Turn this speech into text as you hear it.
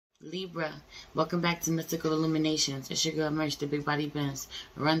Libra, welcome back to Mystical Illuminations. It's your girl Merch, the Big Body Benz.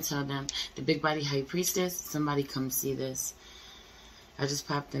 Run, tell them. The Big Body High Priestess. Somebody come see this. I just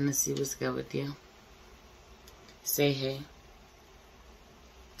popped in to see what's good with you. Say hey.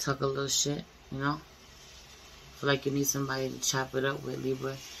 Talk a little shit, you know? Feel like you need somebody to chop it up with,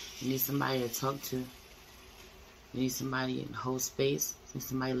 Libra. You need somebody to talk to. You need somebody in hold space. You need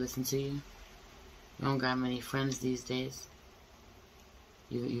somebody to listen to you. You don't got many friends these days.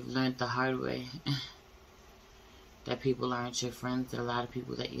 You've learned the hard way that people aren't your friends. That a lot of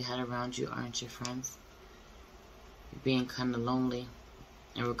people that you had around you aren't your friends. You're being kind of lonely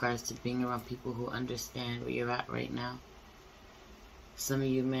in regards to being around people who understand where you're at right now. Some of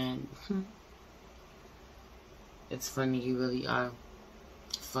you, man, it's funny, you really are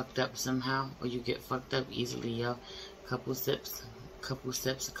fucked up somehow, or you get fucked up easily, yo. Couple sips,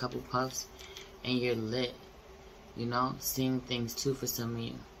 a couple puffs, and you're lit. You know, seeing things too for some of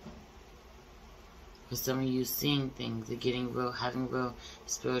you. For some of you, seeing things and getting real, having real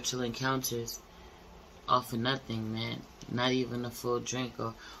spiritual encounters all for nothing, man. Not even a full drink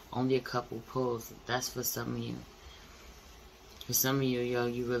or only a couple pulls. That's for some of you. For some of you, yo,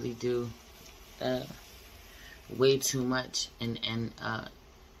 you really do way too much. And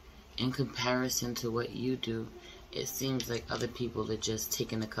in comparison to what you do, it seems like other people are just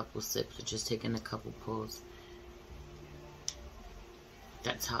taking a couple sips or just taking a couple pulls.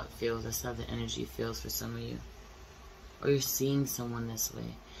 That's how it feels. That's how the energy feels for some of you. Or you're seeing someone this way.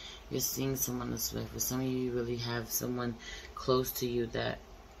 You're seeing someone this way. For some of you, you really have someone close to you that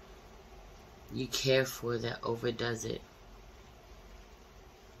you care for that overdoes it.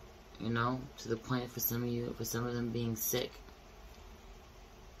 You know, to the point for some of you, for some of them being sick.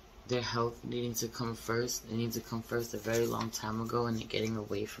 Their health needing to come first. It needs to come first a very long time ago, and it getting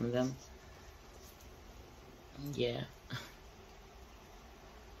away from them. Yeah.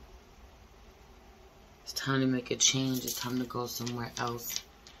 It's time to make a change. It's time to go somewhere else.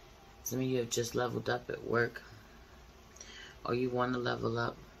 Some of you have just leveled up at work. Or you want to level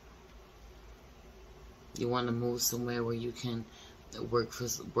up. You want to move somewhere where you can work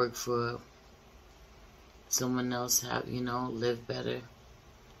for someone else, have, you know, live better.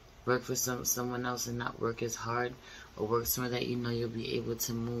 Work for someone else and not work as hard. Or work somewhere that you know you'll be able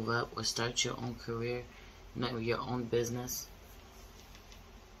to move up or start your own career, you know, your own business.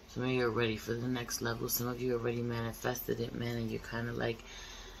 Some of you are ready for the next level. Some of you already manifested it, man, and you're kind of like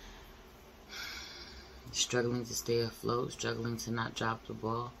struggling to stay afloat, struggling to not drop the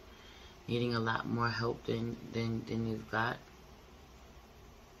ball, needing a lot more help than you've got.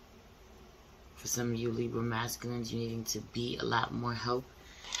 For some of you Libra masculines, you're needing to be a lot more help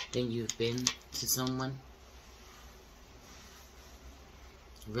than you've been to someone.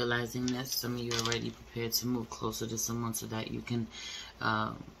 Realizing that some of you are already prepared to move closer to someone so that you can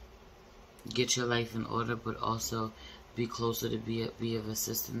get your life in order, but also be closer to be of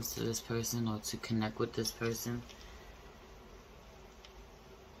assistance to this person or to connect with this person.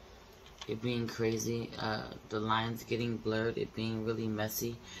 It being crazy, the lines getting blurred, it being really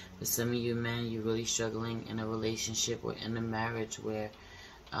messy. For some of you, man, you're really struggling in a relationship or in a marriage where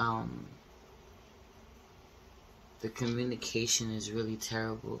the communication is really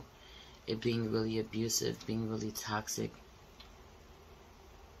terrible. It being really abusive, being really toxic.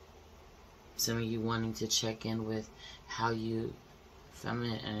 Some of you wanting to check in with how you,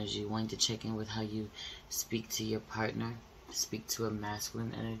 feminine energy, wanting to check in with how you speak to your partner, speak to a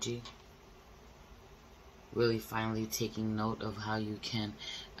masculine energy. Really finally taking note of how you can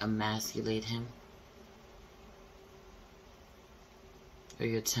emasculate him. Or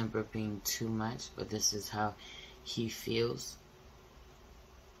your temper being too much, but this is how he feels.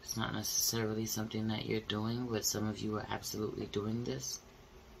 It's not necessarily something that you're doing, but some of you are absolutely doing this.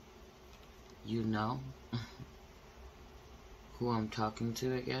 You know who I'm talking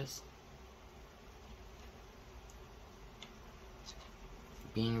to, I guess.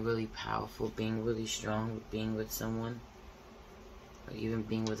 Being really powerful, being really strong, being with someone, or even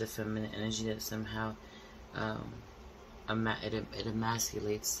being with a feminine energy that somehow it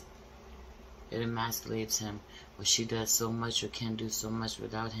emasculates him, or she does so much or can do so much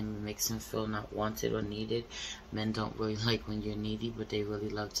without him. It makes him feel not wanted or needed. Men don't really like when you're needy, but they really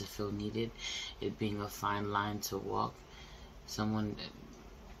love to feel needed. It being a fine line to walk. Someone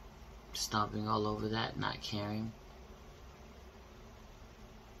stomping all over that, not caring.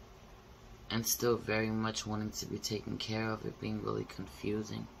 And still very much wanting to be taken care of. It being really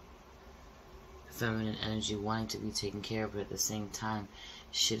confusing. Feminine energy wanting to be taken care of, but at the same time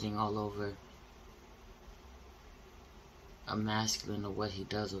shitting all over a masculine or what he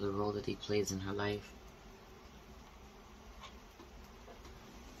does or the role that he plays in her life.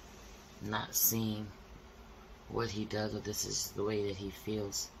 not seeing what he does, or this is the way that he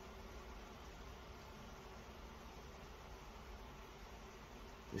feels.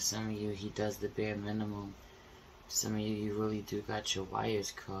 For some of you, he does the bare minimum. For some of you, you really do got your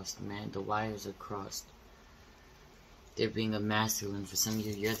wires crossed, man. The wires are crossed. They're being a masculine. For some of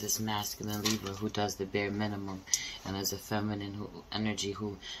you, you're this masculine Libra who does the bare minimum. And there's a feminine energy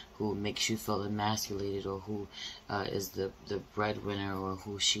who makes you feel emasculated, or who is the breadwinner, or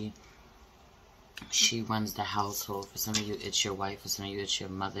who she runs the household. For some of you, it's your wife. For some of you, it's your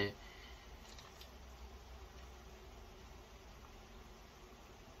mother.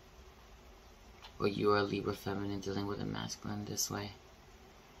 Or you are a Libra feminine dealing with a masculine this way.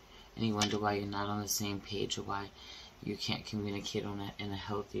 And you wonder why you're not on the same page, or why you can't communicate in a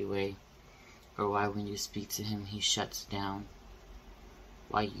healthy way, or why when you speak to him he shuts down,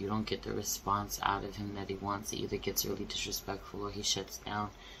 why you don't get the response out of him that he wants. He either gets really disrespectful or he shuts down.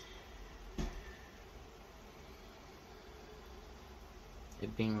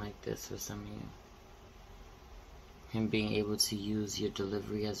 It being like this for some of you. Him being able to use your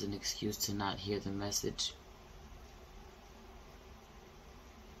delivery as an excuse to not hear the message.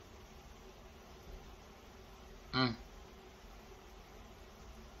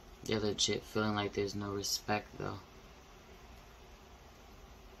 They're legit feeling like there's no respect, though.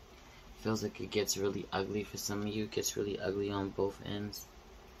 Feels like it gets really ugly for some of you. It gets really ugly on both ends.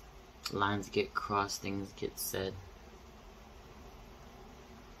 Lines get crossed, things get said.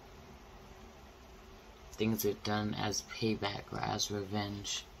 Things are done as payback or as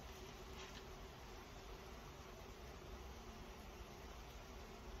revenge.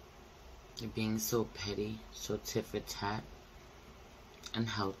 You're being so petty, so tit for tat,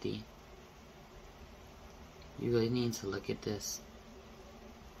 unhealthy. You really need to look at this.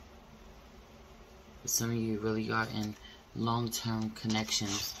 For some of you really are in long-term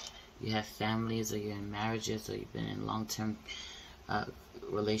connections. You have families, or you're in marriages, or you've been in long-term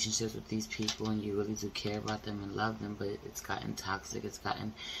relationships with these people, and you really do care about them and love them, but it's gotten toxic, it's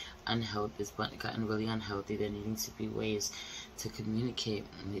gotten unhealthy, it's gotten really unhealthy. There needing to be ways to communicate.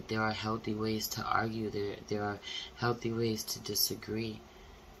 There are healthy ways to argue. There are healthy ways to disagree.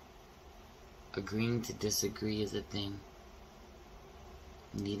 Agreeing to disagree is a thing.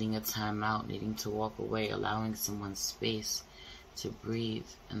 Needing a timeout, needing to walk away, allowing someone space to breathe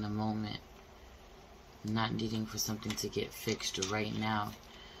in the moment. Not needing for something to get fixed right now.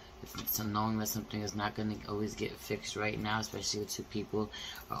 So knowing that something is not going to always get fixed right now, especially if two people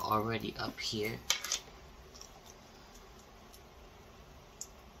are already up here.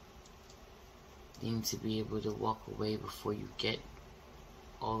 Needing to be able to walk away before you get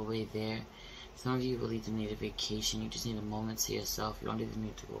all the way there. Some of you really do need a vacation. You just need a moment to yourself. You don't even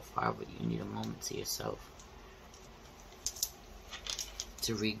need to go far, but you need a moment to yourself.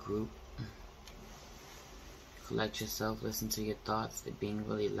 To regroup. Collect yourself, listen to your thoughts. They're being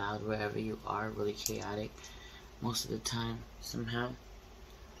really loud wherever you are, really chaotic most of the time, somehow.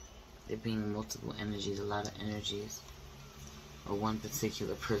 They're being multiple energies, a lot of energies. Or one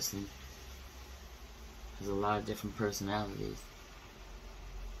particular person has a lot of different personalities.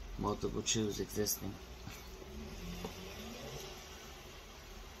 Multiple truths existing.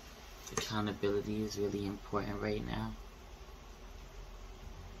 Accountability is really important right now.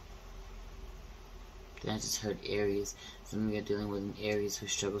 Then I just heard Aries. Some of you are dealing with an Aries who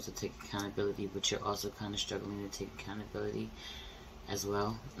struggles to take accountability, but you're also kind of struggling to take accountability as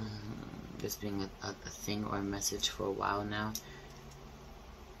well. This being a thing or a message for a while now.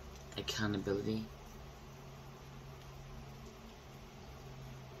 Accountability.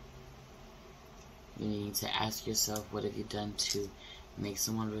 You need to ask yourself, what have you done to make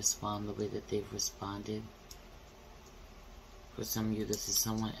someone respond the way that they've responded? For some of you, this is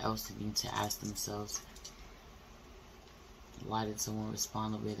someone else that needs to ask themselves, why did someone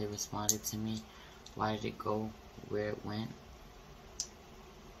respond the way they responded to me? Why did it go where it went?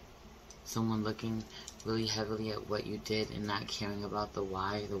 Someone looking really heavily at what you did and not caring about the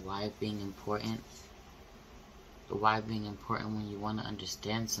why being important. The why being important when you want to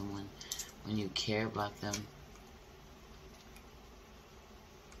understand someone, when you care about them.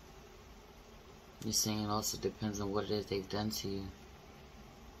 You're saying it also depends on what it is they've done to you.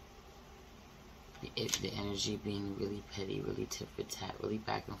 The energy being really petty, really tit for tat, really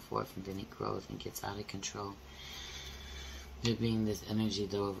back and forth, and then it grows and gets out of control. There being this energy,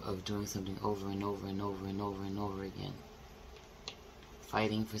 though, of doing something over and over and over and over and over again.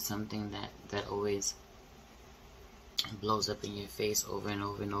 Fighting for something that always blows up in your face over and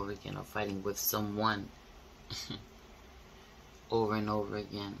over and over again, or fighting with someone over and over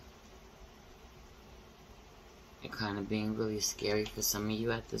again. it kind of being really scary for some of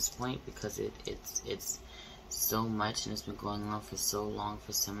you at this point, because it's so much and it's been going on for so long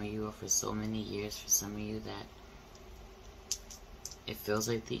for some of you, or for so many years for some of you, that it feels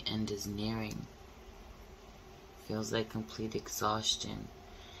like the end is nearing. It feels like complete exhaustion.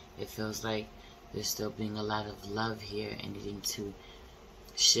 It feels like there's still being a lot of love here, and needing to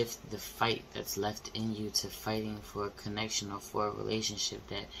shift the fight that's left in you to fighting for a connection or for a relationship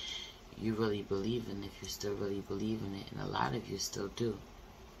that you really believe in, if you still really believe in it. And a lot of you still do.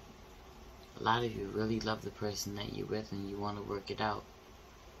 A lot of you really love the person that you're with, and you want to work it out.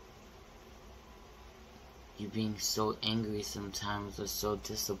 You being so angry sometimes, or so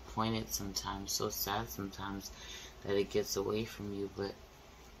disappointed sometimes, so sad sometimes, that it gets away from you. But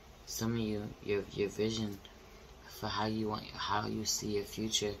some of you, your vision for how you see your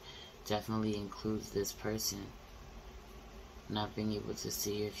future definitely includes this person. Not being able to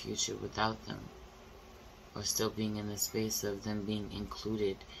see your future without them, or still being in the space of them being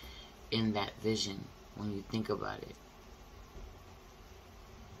included in that vision when you think about it.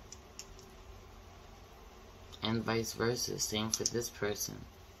 And vice versa, same for this person.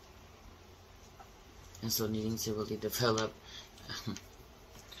 And so needing to really develop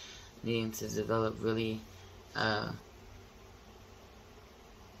really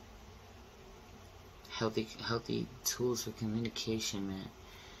healthy tools for communication, man.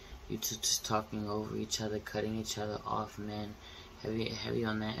 You two just talking over each other, cutting each other off, man. Heavy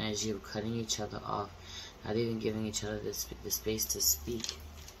on that energy of cutting each other off, not even giving each other the space to speak.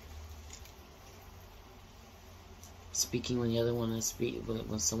 Speaking when the other one is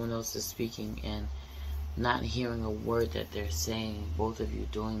when someone else is speaking, and not hearing a word that they're saying. Both of you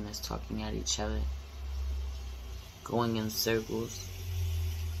doing this, talking at each other, going in circles.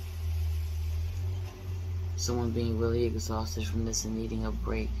 Someone being really exhausted from this and needing a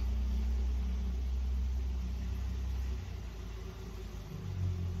break.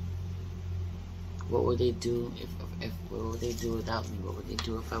 What would they do what would they do without me? What would they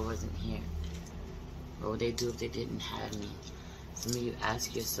do if I wasn't here? What would they do if they didn't have me? Some of you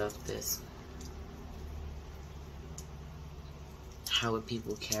ask yourself this. How would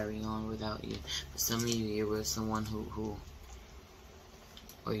people carry on without you? For some of you, you're with someone who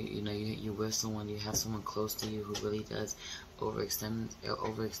or you're with someone, you have someone close to you who really does overextend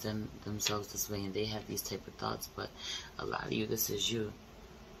themselves this way, and they have these type of thoughts. But a lot of you, this is you.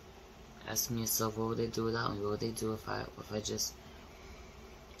 Asking yourself, what would they do without me? What would they do if I just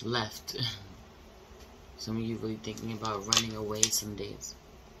left? Some of you really thinking about running away some days.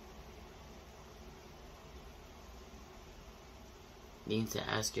 You need to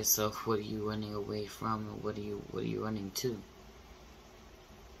ask yourself, what are you running away from, and what are you running to?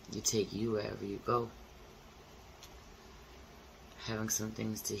 You take you wherever you go. Having some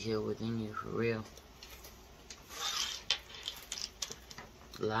things to heal within you, for real.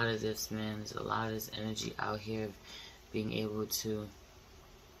 A lot of this, man, there's a lot of this energy out here of being able to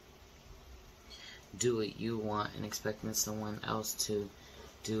do what you want and expecting someone else to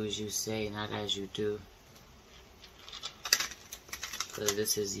do as you say, not as you do. Whether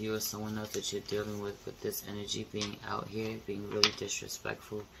this is you or someone else that you're dealing with this energy being out here, being really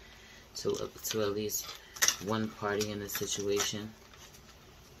disrespectful to at least one party in the situation,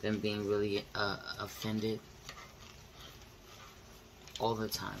 them being really offended all the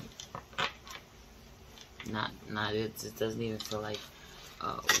time. It doesn't even feel like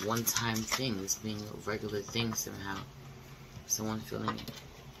a one-time thing. It's being a regular thing somehow. Someone feeling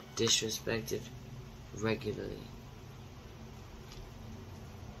disrespected regularly.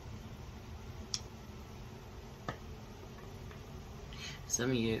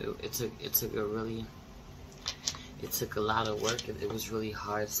 Some of you, it took a lot of work. It was really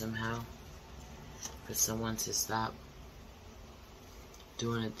hard somehow for someone to stop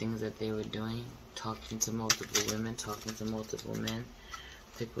doing the things that they were doing, talking to multiple women, talking to multiple men.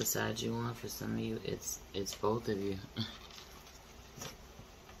 Pick what side you on. For some of you, it's both of you.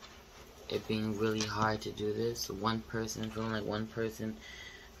 It being really hard to do this. One person, feeling like one person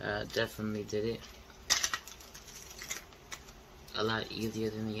definitely did it a lot easier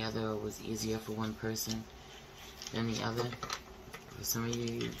than the other, or was easier for one person than the other. For some of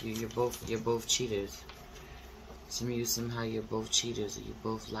you, you're both cheaters. Some of you, somehow you're both cheaters, or you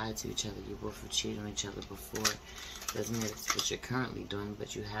both lied to each other, you both have cheated on each other before. Doesn't mean it's what you're currently doing,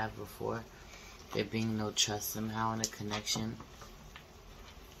 but you have before. There being no trust somehow in a connection.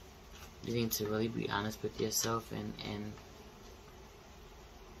 You need to really be honest with yourself and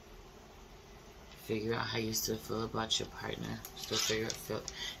figure out how you still feel about your partner. Still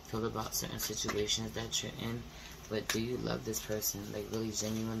feel about certain situations that you're in. But do you love this person? Like really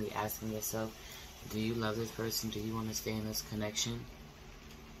genuinely asking yourself, Do you love this person? Do you want to stay in this connection?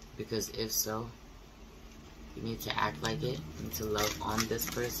 Because if so, you need to act like it. You need to love on this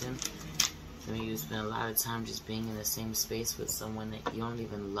person. Some of you spend a lot of time just being in the same space with someone that you don't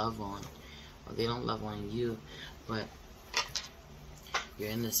even love on. Or they don't love on you. But you're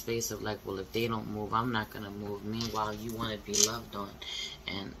in the space of like, well, if they don't move, I'm not going to move. Meanwhile, you want to be loved on.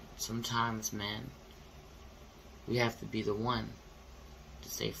 And sometimes, man, we have to be the one to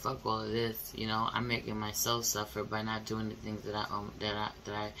say, fuck all of this. You know, I'm making myself suffer by not doing the things that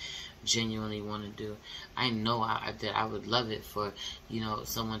I genuinely want to do. I know that I would love it for, you know,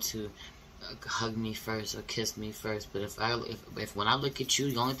 someone to hug me first or kiss me first, but if when I look at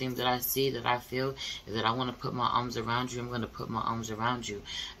you, the only thing that I see, that I feel, is that I want to put my arms around you, I'm going to put my arms around you.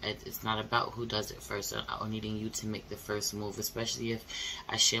 It's not about who does it first or needing you to make the first move, especially if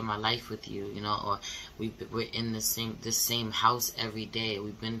I share my life with you, you know, or we're in the same house every day.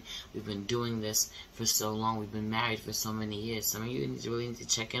 We've been doing this for so long. We've been married for so many years. Some of you really need to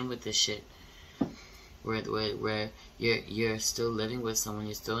check in with this shit. Where you're still living with someone,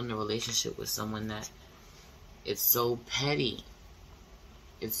 you're still in a relationship with someone that it's so petty.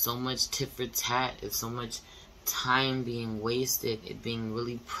 It's so much tit for tat. It's so much time being wasted. It being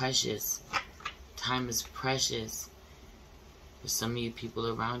really precious. Time is precious. For some of you, people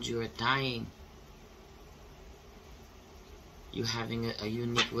around you are dying. You're having a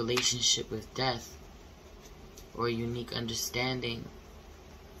unique relationship with death, or a unique understanding.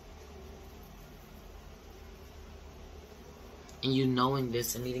 And you knowing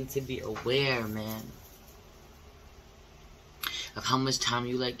this and needing to be aware, man, of how much time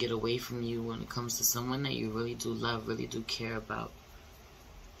you let get away from you when it comes to someone that you really do love, really do care about.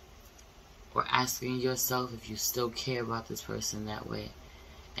 Or asking yourself if you still care about this person that way.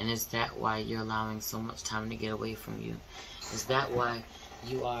 And is that why you're allowing so much time to get away from you? Is that why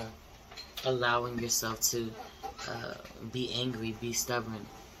you are allowing yourself to be angry, be stubborn,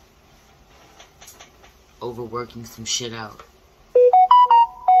 overworking some shit out?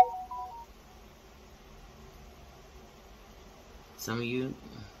 Some of you,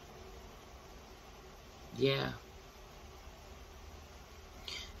 yeah,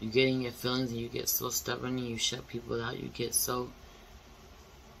 you get in your feelings and you get so stubborn and you shut people out. You get so,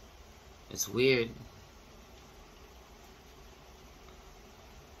 it's weird.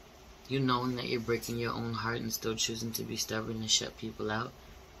 You knowing that you're breaking your own heart and still choosing to be stubborn and shut people out.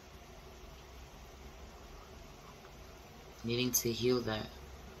 Needing to heal that.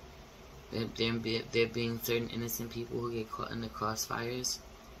 There being certain innocent people who get caught in the crossfires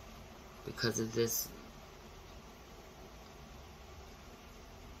because of this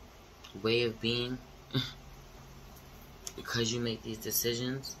way of being. Because you make these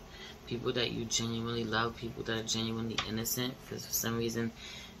decisions. People that you genuinely love, people that are genuinely innocent. For some reason,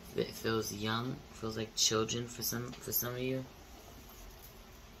 it feels young, feels like children for some of you.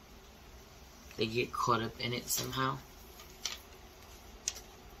 They get caught up in it somehow.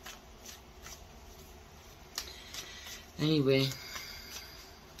 Anyway,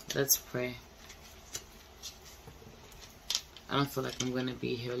 let's pray. I don't feel like I'm going to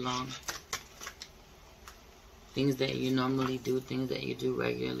be here long. Things that you normally do, things that you do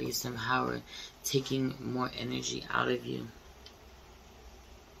regularly, somehow are taking more energy out of you.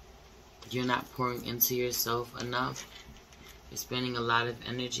 You're not pouring into yourself enough. You're spending a lot of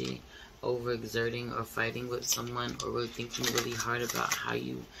energy overexerting or fighting with someone, or really thinking really hard about how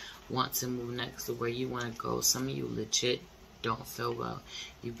you want to move next or where you want to go. Some of you legit don't feel well.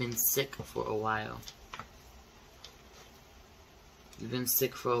 You've been sick for a while. You've been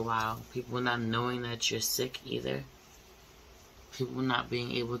sick for a while. People not knowing that you're sick either. People not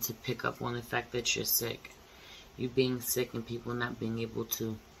being able to pick up on the fact that you're sick. You being sick and people not being able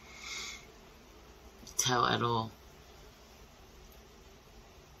to tell at all.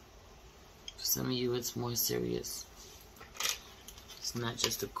 For some of you, it's more serious. It's not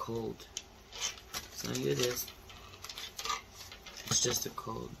just a cold. Some of you, it is. It's just a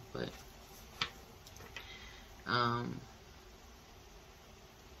cold, but I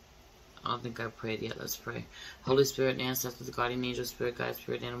don't think I prayed yet. Let's pray. Holy Spirit, ancestors, guardian angel, spirit guide,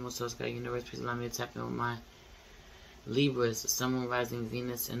 spirit animal, source guide, universe, please allow me to tap in with my Libras, Sun, Moon, Rising,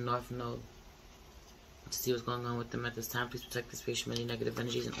 Venus, and North Node to see what's going on with them at this time. Please protect this space from any negative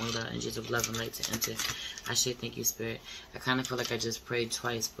energies and only allow energies of love and light to enter. I say thank you, Spirit. I kind of feel like I just prayed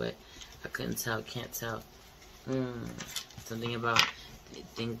twice, but I couldn't tell. Can't tell. Something about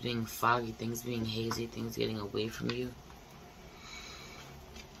things being foggy, things being hazy, things getting away from you.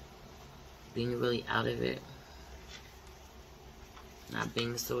 Being really out of it. Not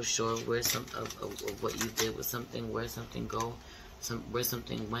being so sure where of what you did with something, where something go. where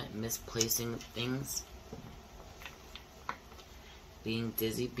something went, misplacing things, being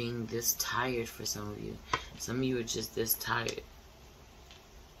dizzy, being this tired for some of you. Some of you are just this tired.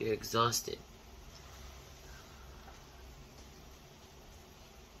 You're exhausted.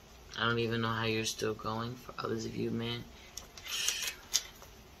 I don't even know how you're still going. For others of you, man,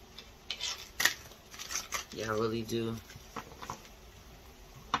 yeah, I really do.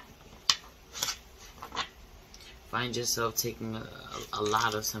 Find yourself taking a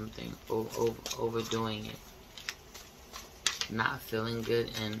lot of something, overdoing it, not feeling good,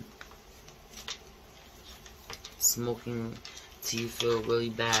 and smoking till you feel really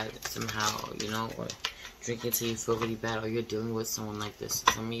bad somehow, you know, or drinking till you feel really bad, or you're dealing with someone like this.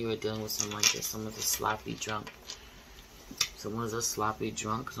 Some of you are dealing with someone like this. Someone's a sloppy drunk. Someone's a sloppy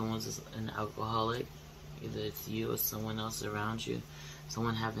drunk. Someone's an alcoholic. Either it's you or someone else around you.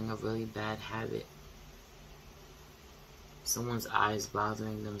 Someone having a really bad habit. Someone's eyes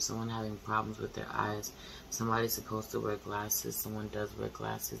bothering them. Someone having problems with their eyes. Somebody's supposed to wear glasses. Someone does wear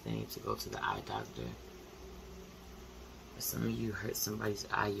glasses. They need to go to the eye doctor. Some of you hurt somebody's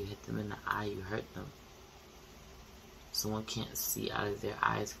eye. You hit them in the eye. You hurt them. Someone can't see out of their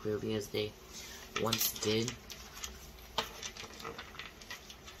eyes clearly as they once did.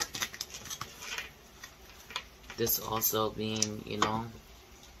 This also being, you know,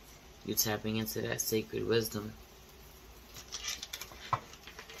 you tapping into that sacred wisdom.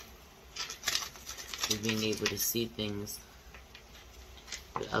 You being able to see things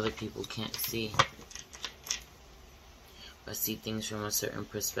that other people can't see. Or see things from a certain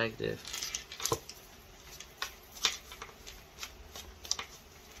perspective.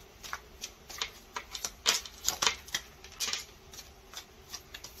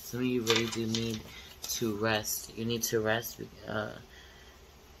 Some of you really do need to rest. You need to rest.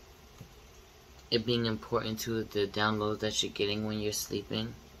 It being important to the downloads that you're getting when you're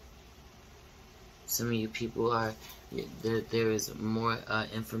sleeping. Some of you people are, there is more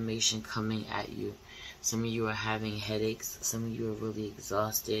information coming at you. Some of you are having headaches. Some of you are really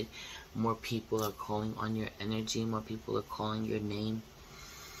exhausted. More people are calling on your energy. More people are calling your name.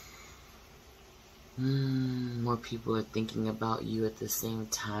 More people are thinking about you at the same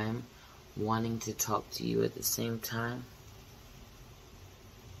time. Wanting to talk to you at the same time.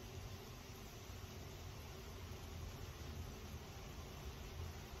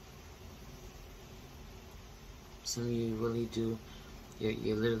 Some of you really do.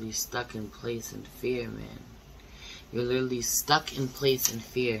 You're literally stuck in place in fear, man. You're literally stuck in place in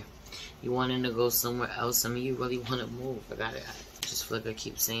fear. You wanting to go somewhere else. Some of you really want to move. I just feel like I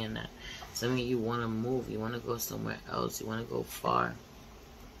keep saying that. Some of you want to move. You want to go somewhere else. You want to go far.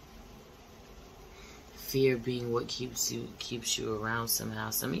 Fear being what keeps you around somehow.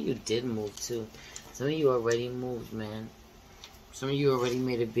 Some of you did move too. Some of you already moved, man. Some of you already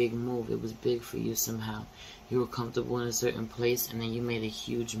made a big move. It was big for you somehow. You were comfortable in a certain place, and then you made a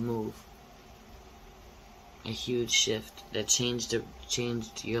huge move. A huge shift that changed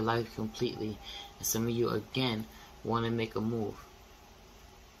your life completely. And some of you, again, want to make a move.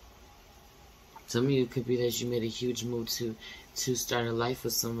 Some of you, could be that you made a huge move to start a life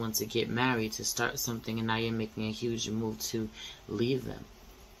with someone, to get married, to start something, and now you're making a huge move to leave them.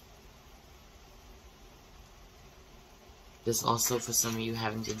 This also, for some of you,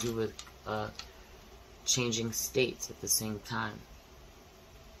 having to do with changing states at the same time.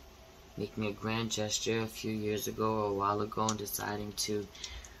 Making a grand gesture a few years ago or a while ago and deciding to,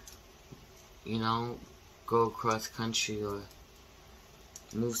 you know, go across country or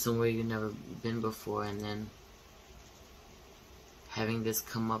move somewhere you've never been before, and then having this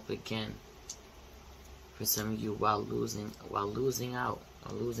come up again for some of you while losing out,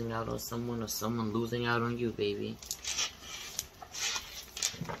 or losing out on someone, or someone losing out on you, baby.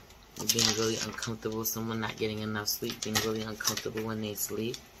 You're being really uncomfortable, someone not getting enough sleep, being really uncomfortable when they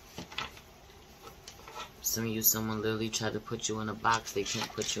sleep. Some of you, someone literally tried to put you in a box. They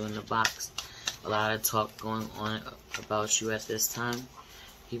can't put you in the box. A lot of talk going on about you at this time.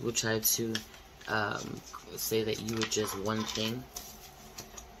 People try to say that you were just one thing.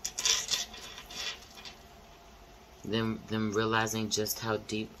 Them realizing just how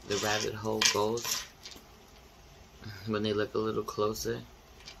deep the rabbit hole goes when they look a little closer.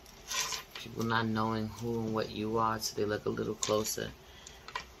 People not knowing who and what you are, so they look a little closer.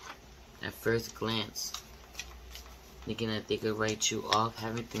 At first glance, thinking that they could write you off,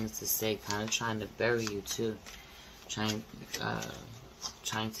 having things to say, kind of trying to bury you too. Trying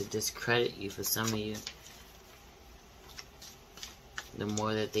to discredit you for some of you. The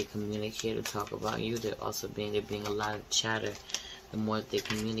more that they communicate or talk about you, there being a lot of chatter. The more that they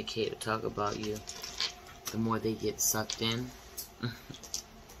communicate or talk about you, the more they get sucked in.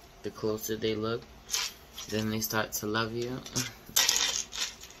 The closer they look, then they start to love you.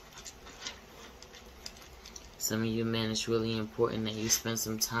 Some of you men, it's really important that you spend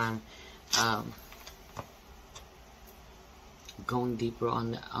some time going deeper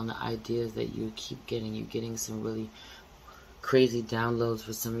on the ideas that you keep getting. You're getting some really crazy downloads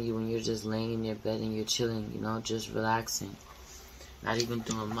for some of you when you're just laying in your bed and you're chilling, you know, just relaxing, not even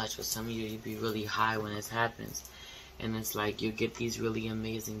doing much. For some of you, you'd be really high when this happens, and it's like you get these really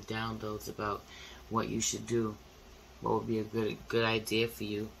amazing downloads about what you should do, what would be a good idea for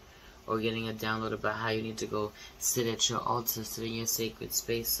you, or getting a download about how you need to go sit at your altar, sit in your sacred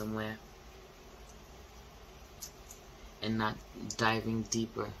space somewhere, and not diving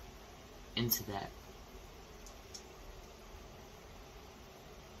deeper into that.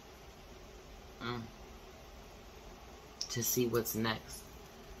 To see what's next.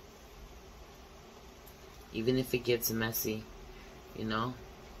 Even if it gets messy, you know?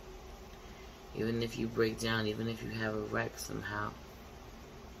 Even if you break down, even if you have a wreck somehow.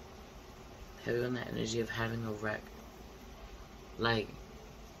 Heavy on that energy of having a wreck. Like,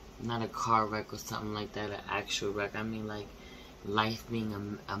 not a car wreck or something like that, an actual wreck. I mean like life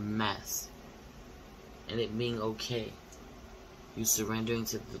being a mess. And it being okay. You surrendering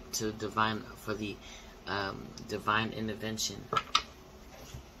to the divine, for the divine intervention.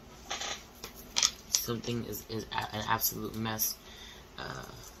 Something is an absolute mess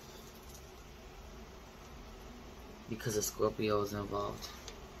because a Scorpio is involved.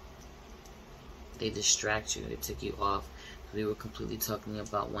 They distract you. They took you off. We were completely talking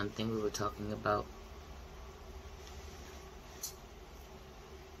about one thing. We were talking about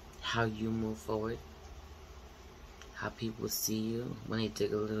how you move forward, how people see you when they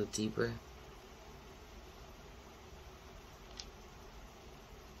dig a little deeper.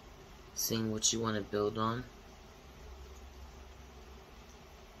 Seeing what you want to build on.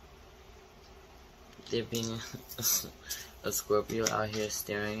 There being a Scorpio out here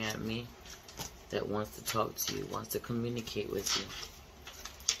staring at me that wants to talk to you, wants to communicate with you.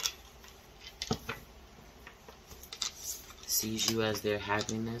 Sees you as their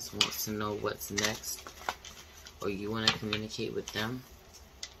happiness, wants to know what's next, or you want to communicate with them.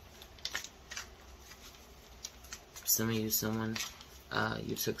 Some of you,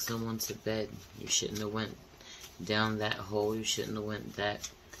 you took someone to bed. You shouldn't have went down that hole. You shouldn't have went that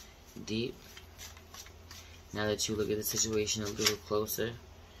deep. Now that you look at the situation a little closer,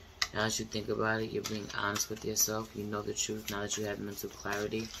 now that you think about it, you're being honest with yourself. You know the truth. Now that you have mental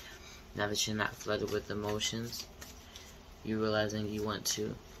clarity, now that you're not flooded with emotions, you're realizing you want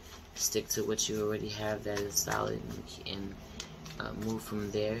to stick to what you already have that is solid and move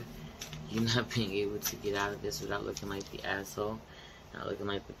from there. You're not being able to get out of this without looking like the asshole, not looking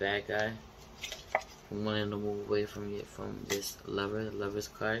like the bad guy, from wanting to move away from this lover, the Lover's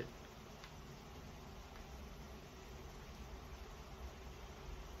card.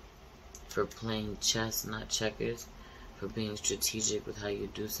 For playing chess, not checkers. For being strategic with how you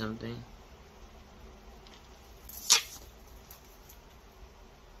do something.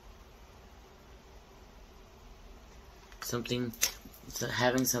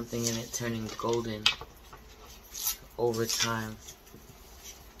 Having something in it turning golden over time.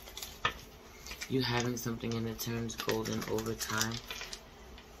 You having something in it turns golden over time.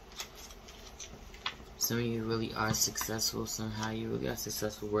 Some of you really are successful somehow. You really are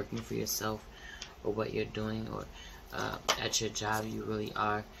successful working for yourself or what you're doing, or at your job. You really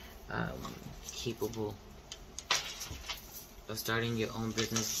are capable of starting your own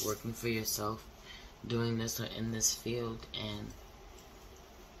business, working for yourself, doing this or in this field, and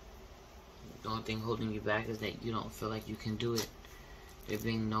the only thing holding you back is that you don't feel like you can do it. There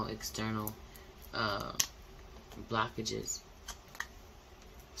being no external blockages.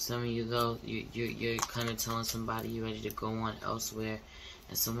 Some of you, though, you're kind of telling somebody you're ready to go on elsewhere,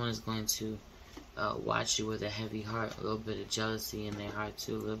 and someone is going to watch you with a heavy heart, a little bit of jealousy in their heart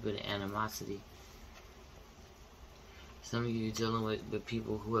too, a little bit of animosity. Some of you are dealing with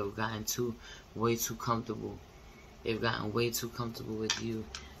people who have gotten way too comfortable. They've gotten way too comfortable with you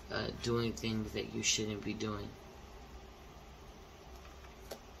doing things that you shouldn't be doing.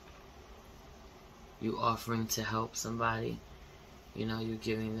 You offering to help somebody. You know, you're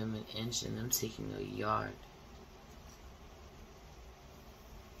giving them an inch and them taking a yard.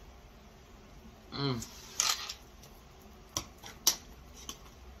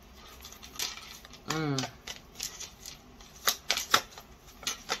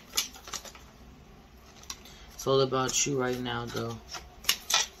 It's all about you right now, though.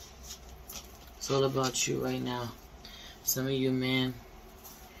 It's all about you right now. Some of you, man,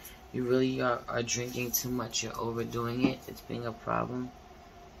 You really are drinking too much. You're overdoing it. It's being a problem.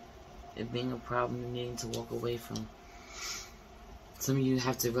 It being a problem you're needing to walk away from. Some of you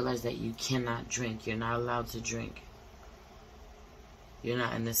have to realize that you cannot drink. You're not allowed to drink. You're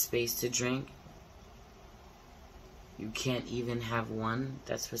not in the space to drink. You can't even have one.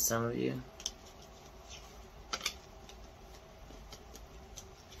 That's for some of you.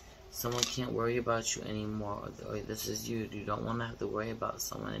 Someone can't worry about you anymore. Or this is you. You don't want to have to worry about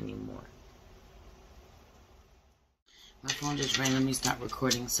someone anymore. My phone just randomly stopped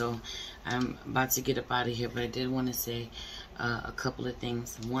recording, so I'm about to get up out of here. But I did want to say a couple of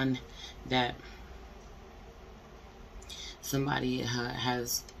things. One, that somebody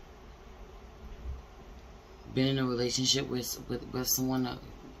has been in a relationship with someone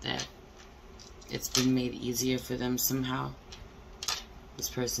that it's been made easier for them somehow. This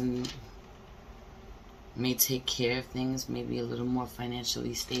person may take care of things, maybe a little more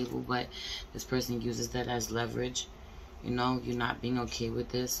financially stable, but this person uses that as leverage. You know, you're not being okay with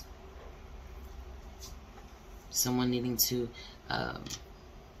this. Someone needing to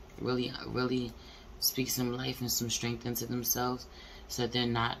really speak some life and some strength into themselves so that they're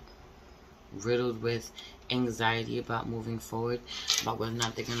not riddled with anxiety about moving forward, about whether or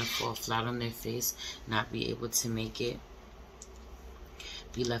not they're going to fall flat on their face, not be able to make it,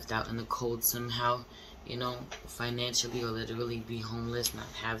 be left out in the cold somehow, you know, financially, or literally be homeless, not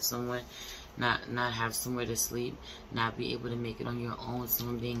have somewhere, not have somewhere to sleep, not be able to make it on your own,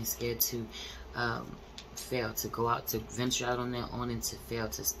 someone being scared to fail, to go out, to venture out on their own and to fail,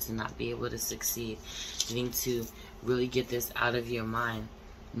 to not be able to succeed, needing to really get this out of your mind,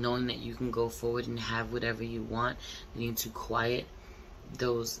 knowing that you can go forward and have whatever you want, needing to quiet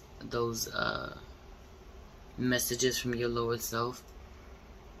those messages from your lower self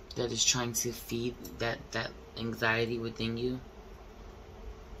that is trying to feed that anxiety within you,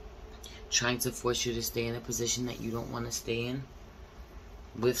 trying to force you to stay in a position that you don't want to stay in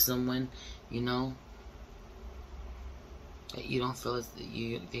with someone, you know, that you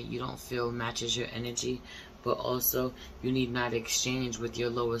don't feel matches your energy. But also, you need not exchange with your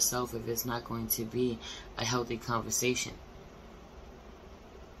lower self if it's not going to be a healthy conversation.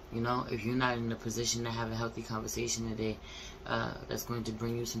 You know, if you're not in a position to have a healthy conversation today, that's going to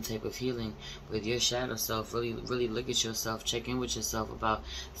bring you some type of healing with your shadow self. Really look at yourself. Check in with yourself about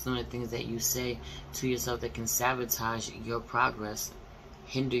some of the things that you say to yourself that can sabotage your progress,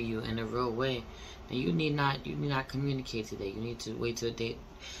 hinder you in a real way. And you need not communicate today. You need to wait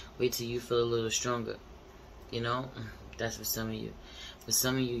till you feel a little stronger. You know, that's for some of you. For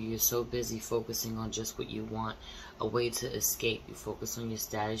some of you, you're so busy focusing on just what you want, a way to escape. You focus on your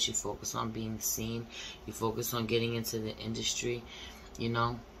status, you focus on being seen, you focus on getting into the industry, you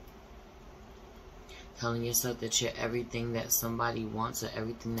know, telling yourself that you're everything that somebody wants, or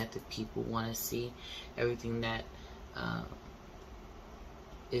everything that the people want to see, everything that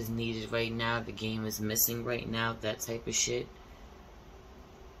is needed right now, the game is missing right now, that type of shit.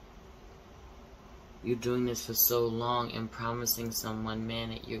 You're doing this for so long and promising someone, man,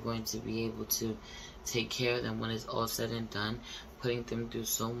 that you're going to be able to take care of them when it's all said and done, putting them through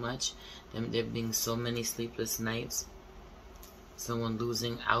so much, there being so many sleepless nights, someone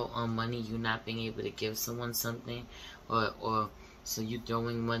losing out on money, you not being able to give someone something, or so you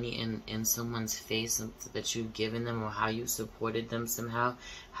throwing money in someone's face that you've given them, or how you supported them somehow,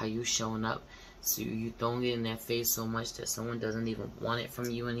 how you shown up. So you throwing it in their face so much that someone doesn't even want it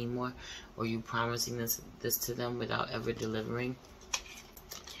from you anymore, or you promising this to them without ever delivering,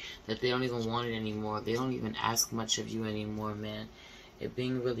 that they don't even want it anymore. They don't even ask much of you anymore, man. It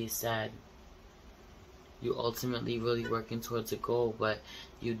being really sad. You ultimately really working towards a goal, but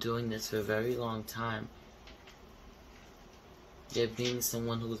you're doing this for a very long time. There being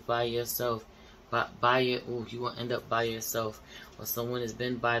someone who's by yourself, you will end up by yourself, or someone has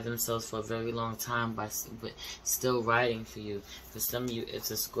been by themselves for a very long time, but still riding for you. For some of you,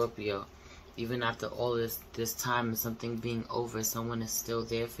 it's a Scorpio. Even after all this time and something being over, someone is still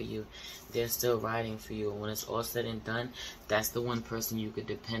there for you. They're still riding for you. And when it's all said and done, that's the one person you could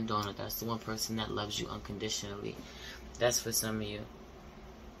depend on, or that's the one person that loves you unconditionally. That's for some of you.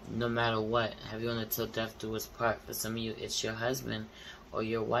 No matter what, have you on until death do us part. For some of you, it's your husband or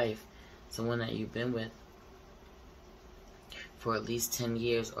your wife, someone that you've been with for at least 10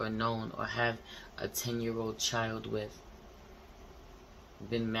 years, or known, or have a 10-year-old child with.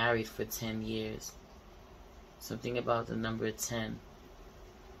 Been married for 10 years. Something about the number 10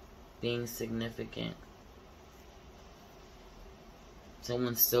 being significant.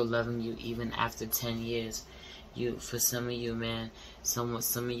 Someone still loving you even after 10 years. For some of you, man, some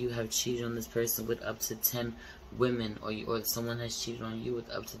of you have cheated on this person with up to 10 women, or someone has cheated on you with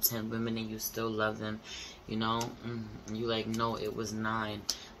up to 10 women, and you still love them. You know, you like, no, it was 9,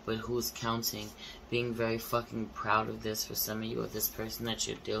 but who's counting? Being very fucking proud of this for some of you, or this person that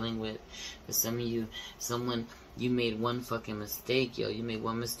you're dealing with. For some of you, you made one fucking mistake, yo. You made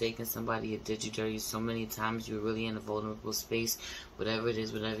one mistake and somebody had did you dirty so many times. You were really in a vulnerable space. Whatever it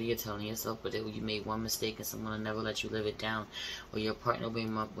is, whatever you're telling yourself, but you made one mistake and someone will never let you live it down. Or your partner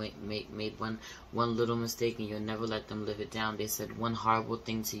made one little mistake and you'll never let them live it down. They said one horrible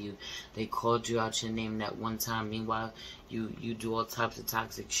thing to you. They called you out your name that one time. Meanwhile, you do all types of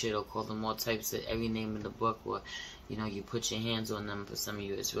toxic shit, or call them all types of every name in the book, or you know, you put your hands on them. For some of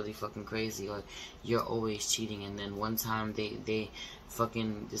you, it's really fucking crazy. Or you're always cheating, and then one time they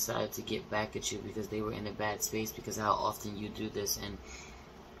fucking decided to get back at you because they were in a bad space because of how often you do this, and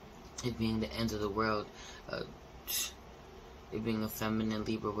it being the end of the world. It being a feminine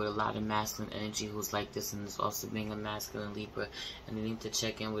Libra with a lot of masculine energy who's like this, and it's also being a masculine Libra, and they need to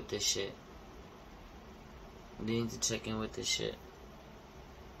check in with this shit. They need to check in with this shit.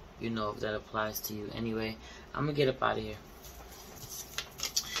 You know if that applies to you. Anyway, I'm gonna get up out of here.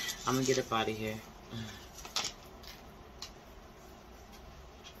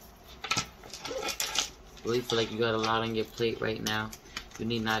 Really feel like you got a lot on your plate right now. You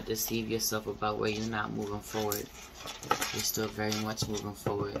need not deceive yourself about where you're not moving forward. You're still very much moving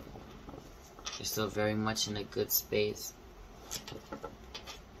forward. You're still very much in a good space.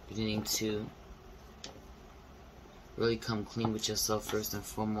 You're needing to really come clean with yourself first and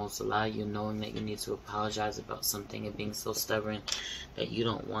foremost. A lot of you knowing that you need to apologize about something and being so stubborn that you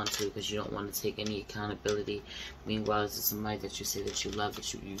don't want to because you don't want to take any accountability. Meanwhile, this is somebody that you say that you love,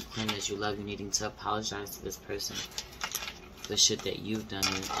 that you claim that you love. You needing to apologize to this person for the shit that you've done,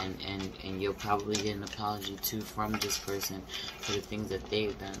 and you'll probably get an apology too from this person for the things that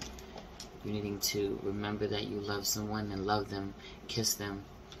they've done. You're needing to remember that you love someone and love them, kiss them,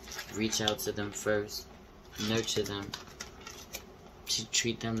 reach out to them first. Nurture them.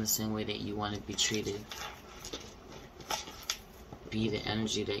 Treat them the same way that you want to be treated. Be the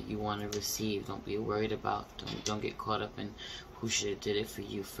energy that you want to receive. Don't be worried about. Don't get caught up in who should have did it for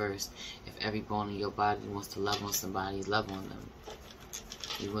you first. If every bone in your body wants to love on somebody, love on them.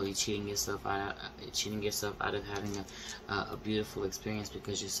 You're really cheating yourself out of having a beautiful experience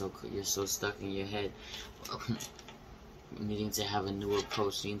because you're so stuck in your head. Needing to have a new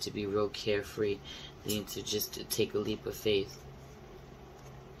approach, needing to be real carefree, needing to just take a leap of faith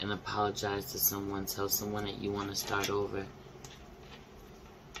and apologize to someone, tell someone that you want to start over.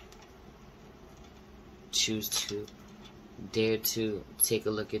 Choose to, dare to take a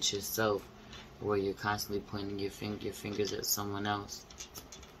look at yourself where you're constantly pointing your fingers at someone else.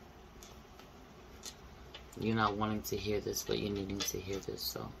 You're not wanting to hear this, but you're needing to hear this,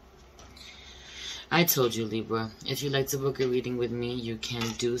 so. I told you, Libra. If you'd like to book a reading with me, you can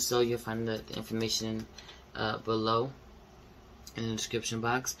do so. You'll find the information below in the description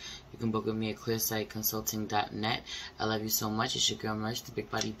box. You can book with me at clearsightconsulting.net. I love you so much. It's your girl Merch, the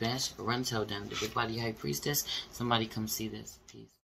Big Body Bench. Run tell them, the Big Body High Priestess. Somebody come see this. Peace.